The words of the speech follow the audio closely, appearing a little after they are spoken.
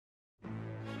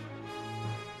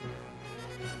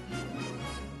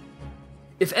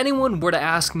If anyone were to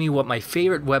ask me what my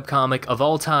favorite webcomic of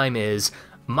all time is,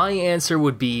 my answer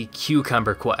would be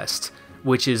Cucumber Quest,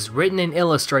 which is written and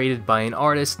illustrated by an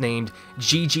artist named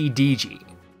Gigi D.G.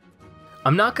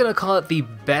 I'm not gonna call it the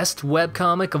best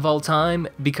webcomic of all time,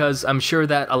 because I'm sure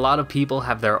that a lot of people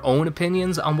have their own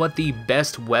opinions on what the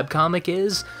best webcomic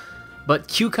is, but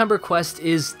Cucumber Quest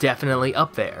is definitely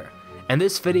up there, and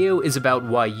this video is about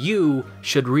why you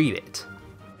should read it.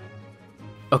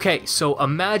 Okay, so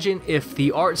imagine if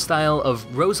the art style of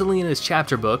Rosalina's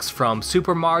chapter books from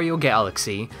Super Mario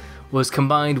Galaxy was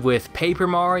combined with Paper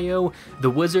Mario, The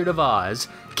Wizard of Oz,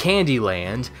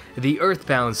 Candyland, the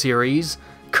Earthbound series,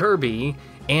 Kirby,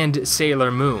 and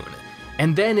Sailor Moon.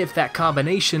 And then if that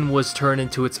combination was turned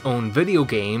into its own video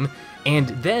game, and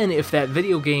then if that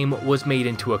video game was made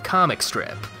into a comic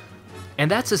strip. And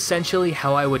that's essentially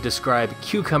how I would describe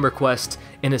Cucumber Quest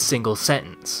in a single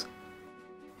sentence.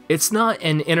 It's not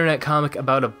an internet comic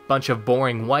about a bunch of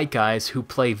boring white guys who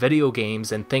play video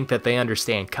games and think that they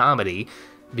understand comedy,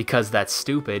 because that's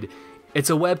stupid. It's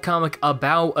a webcomic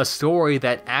about a story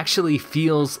that actually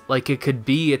feels like it could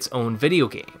be its own video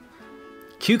game.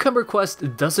 Cucumber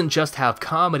Quest doesn't just have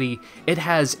comedy, it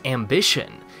has ambition,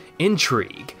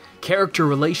 intrigue, character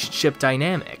relationship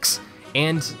dynamics,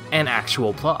 and an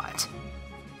actual plot.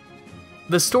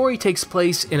 The story takes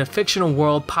place in a fictional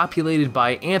world populated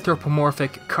by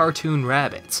anthropomorphic cartoon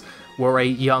rabbits, where a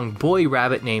young boy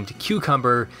rabbit named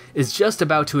Cucumber is just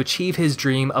about to achieve his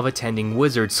dream of attending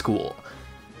wizard school.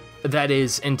 That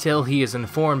is, until he is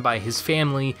informed by his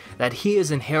family that he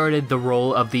has inherited the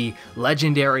role of the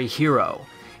legendary hero,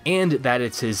 and that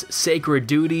it's his sacred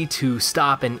duty to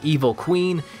stop an evil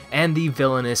queen and the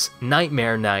villainous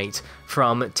Nightmare Knight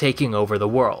from taking over the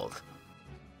world.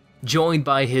 Joined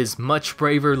by his much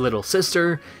braver little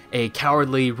sister, a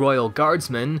cowardly royal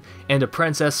guardsman, and a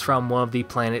princess from one of the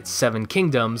planet's 7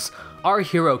 kingdoms, our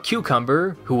hero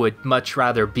Cucumber, who would much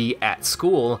rather be at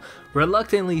school,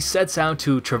 reluctantly sets out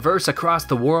to traverse across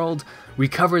the world,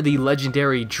 recover the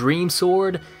legendary Dream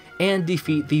Sword, and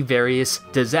defeat the various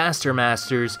disaster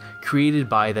masters created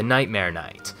by the Nightmare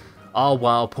Knight, all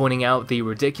while pointing out the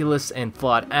ridiculous and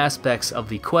flawed aspects of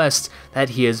the quest that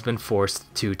he has been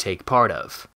forced to take part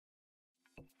of.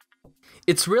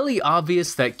 It's really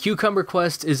obvious that Cucumber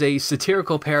Quest is a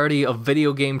satirical parody of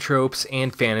video game tropes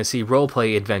and fantasy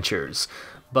roleplay adventures,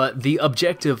 but the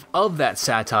objective of that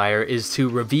satire is to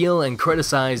reveal and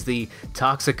criticize the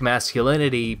toxic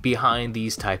masculinity behind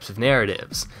these types of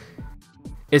narratives.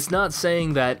 It's not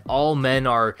saying that all men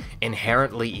are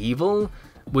inherently evil,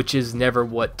 which is never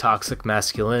what toxic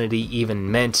masculinity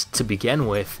even meant to begin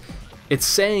with. It's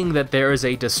saying that there is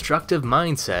a destructive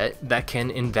mindset that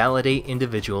can invalidate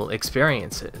individual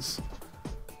experiences.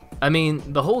 I mean,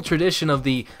 the whole tradition of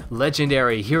the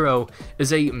legendary hero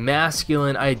is a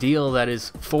masculine ideal that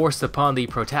is forced upon the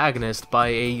protagonist by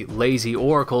a lazy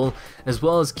oracle, as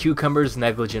well as Cucumber's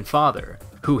negligent father,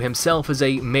 who himself is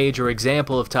a major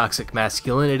example of toxic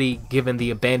masculinity given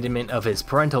the abandonment of his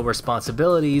parental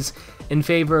responsibilities in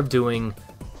favor of doing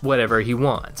whatever he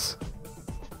wants.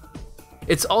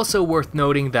 It's also worth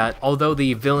noting that although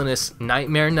the villainous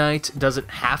Nightmare Knight doesn't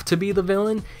have to be the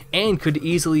villain, and could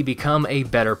easily become a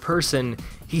better person,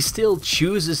 he still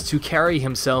chooses to carry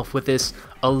himself with this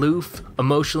aloof,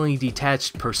 emotionally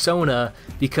detached persona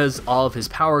because all of his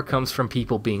power comes from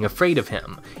people being afraid of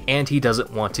him, and he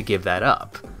doesn't want to give that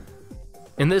up.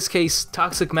 In this case,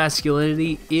 toxic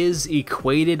masculinity is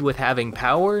equated with having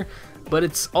power, but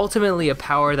it's ultimately a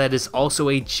power that is also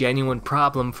a genuine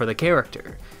problem for the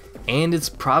character. And it's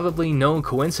probably no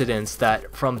coincidence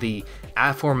that from the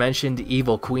aforementioned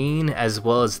evil queen, as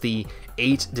well as the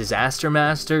 8 disaster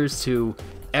masters, to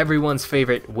everyone's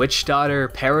favorite witch daughter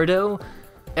Peridot,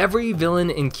 every villain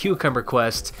in Cucumber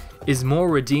Quest is more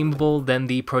redeemable than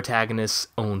the protagonist's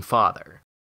own father.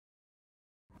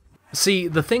 See,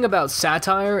 the thing about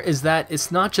satire is that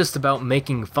it's not just about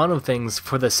making fun of things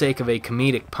for the sake of a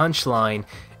comedic punchline.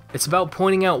 It's about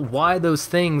pointing out why those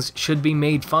things should be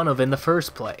made fun of in the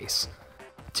first place,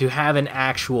 to have an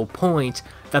actual point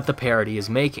that the parody is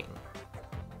making.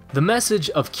 The message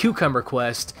of Cucumber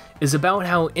Quest is about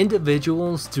how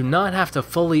individuals do not have to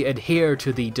fully adhere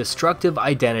to the destructive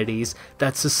identities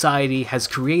that society has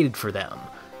created for them,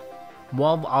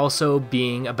 while also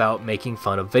being about making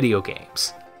fun of video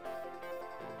games.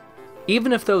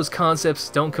 Even if those concepts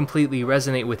don't completely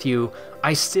resonate with you,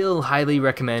 I still highly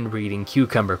recommend reading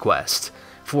Cucumber Quest,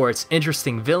 for its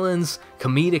interesting villains,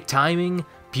 comedic timing,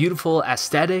 beautiful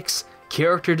aesthetics,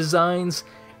 character designs,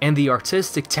 and the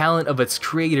artistic talent of its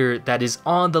creator that is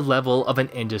on the level of an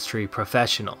industry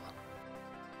professional.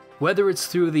 Whether it's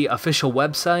through the official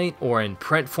website or in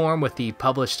print form with the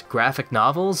published graphic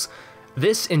novels,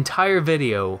 this entire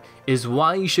video is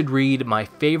why you should read my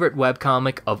favorite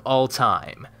webcomic of all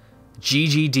time,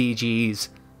 Gigi D.G's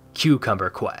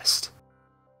Cucumber Quest.